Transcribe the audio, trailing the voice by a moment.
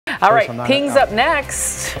All right, Ping's up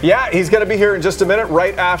next. Yeah, he's going to be here in just a minute,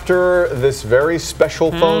 right after this very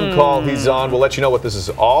special phone call he's on. We'll let you know what this is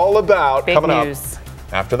all about coming up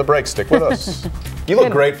after the break. Stick with us. You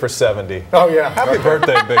look great for 70. Oh, yeah. Happy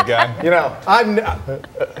birthday, big guy. You know, are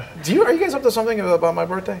you guys up to something about my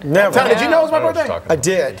birthday? Never. Tom, did you know it was my birthday? I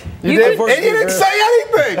did. You did? And you didn't say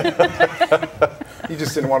anything. You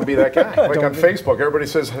just didn't want to be that guy. Like on Facebook, everybody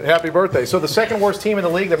says happy birthday. So the second worst team in the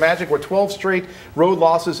league, the Magic, were 12 straight road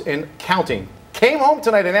losses and counting. Came home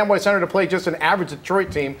tonight at Amway Center to play just an average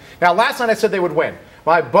Detroit team. Now, last night I said they would win.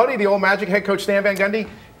 My buddy, the old Magic head coach, Stan Van Gundy,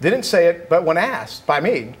 didn't say it, but when asked by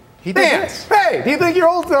me, he did this. Hey, do you think your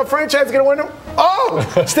old franchise is going to win them?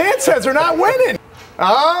 Oh, Stan says they're not winning.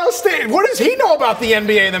 Oh, Stan, what does he know about the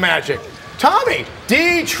NBA and the Magic? Tommy,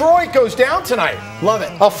 Detroit goes down tonight. Love it.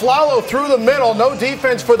 Afflalo through the middle, no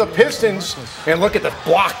defense for the Pistons. And look at the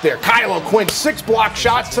block there. Kyle O'Quinn, 6 block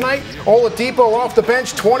shots tonight. Oladipo off the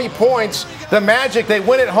bench, 20 points. The Magic, they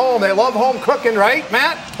win at home. They love home cooking, right,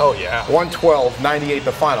 Matt? Oh, yeah. 112-98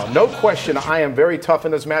 the final. No question, I am very tough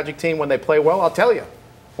in this Magic team when they play well. I'll tell you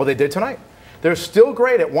what they did tonight. They're still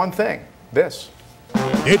great at one thing, this.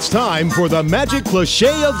 It's time for the Magic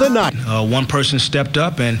Cliche of the Night. One person stepped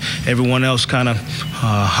up and everyone else kind of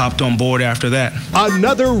hopped on board after that.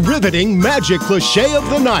 Another riveting Magic Cliche of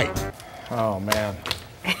the Night. Oh, man.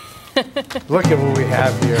 Look at what we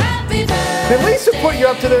have here. Did Lisa put you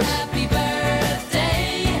up to this?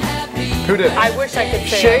 Who did? I wish I could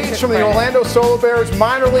say. Shades from the Orlando Solar Bears,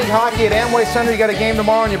 minor league hockey at Amway Center. You got a game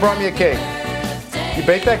tomorrow and you brought me a cake. You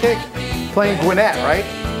baked that cake? Playing Gwinnett, right?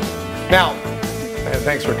 Now,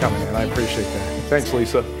 thanks for coming in. I appreciate that. Thanks,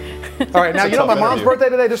 Lisa. All right, now, you know, my mom's birthday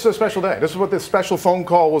today. This is a special day. This is what this special phone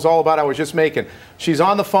call was all about. I was just making. She's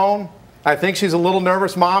on the phone. I think she's a little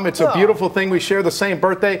nervous, Mom. It's a beautiful thing. We share the same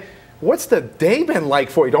birthday. What's the day been like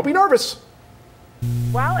for you? Don't be nervous.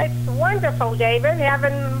 Well, it's wonderful, David,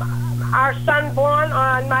 having our son born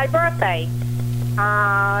on my birthday.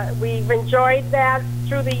 We've enjoyed that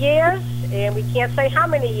through the years, and we can't say how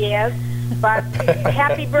many years, but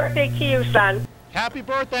happy birthday to you, son. Happy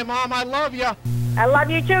birthday, Mom. I love you. I love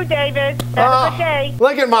you too, David. Have a good day.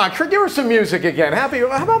 Look at Mom. Give her some music again. How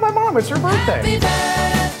about my mom? It's her birthday.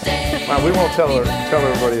 Well, we won't tell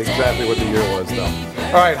everybody exactly what the year was, though.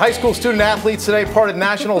 All right, high school student athletes today part of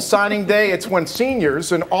National Signing Day. It's when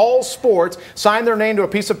seniors in all sports sign their name to a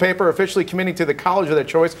piece of paper officially committing to the college of their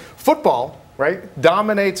choice. Football, right,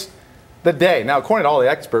 dominates the day. Now, according to all the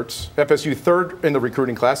experts, FSU third in the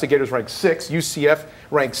recruiting class. The Gators ranked 6th. UCF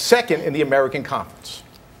ranked 2nd in the American Conference.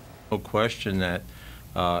 No question that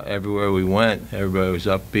everywhere we went, everybody was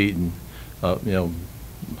upbeat and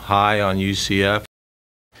high on UCF.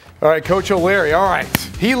 All right, Coach O'Leary, all right.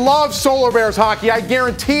 He loves Solar Bears hockey. I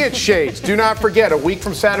guarantee it, Shades. Do not forget, a week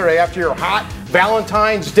from Saturday, after your hot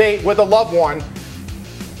Valentine's date with a loved one,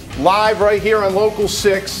 live right here on Local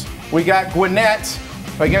 6, we got Gwinnett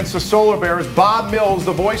against the Solar Bears. Bob Mills,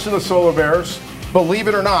 the voice of the Solar Bears, believe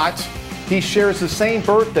it or not, he shares the same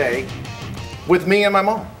birthday with me and my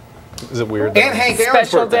mom. Is it weird? And Hank Aaron's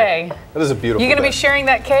Special birthday. day. That is a beautiful You going to day. be sharing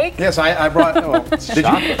that cake? Yes, I brought. Oh,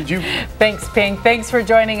 did you? Thanks, Ping. Thanks for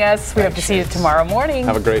joining us. We hope to see you tomorrow morning.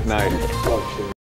 Have a great night.